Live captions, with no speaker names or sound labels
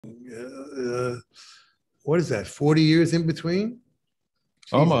what is that? 40 years in between.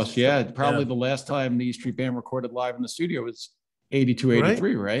 Almost, yeah. Probably the last time the E Street Band recorded live in the studio was 82,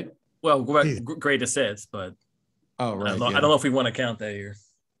 83, right? Well, greatest hits, but right. I don't know if we want to count that year.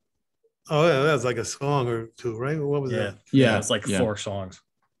 Oh, yeah, that was like a song or two, right? What was that? Yeah, it's like 4 songs.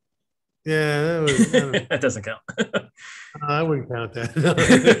 Yeah, that was. That doesn't count. I wouldn't count that.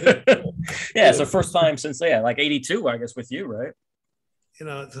 Yeah, it's the first time since like 82, I guess, with you, right?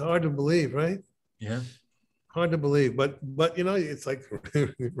 It's hard to believe, right? Yeah. Hard to believe, but it's like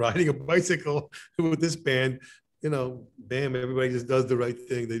riding a bicycle with this band. Bam, everybody just does the right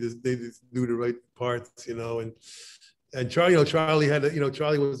thing. They just do the right parts, and Charlie, Charlie had,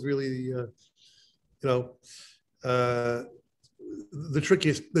 Charlie was really, the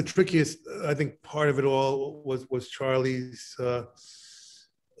trickiest, I think, part of it all was Charlie's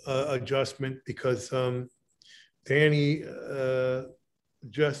adjustment, because Danny,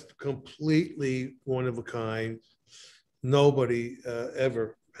 just completely one of a kind. Nobody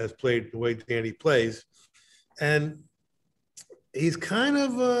ever has played the way Danny plays, and he's kind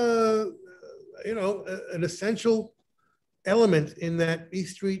of an essential element in that E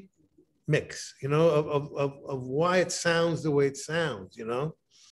Street mix, of why it sounds the way it sounds,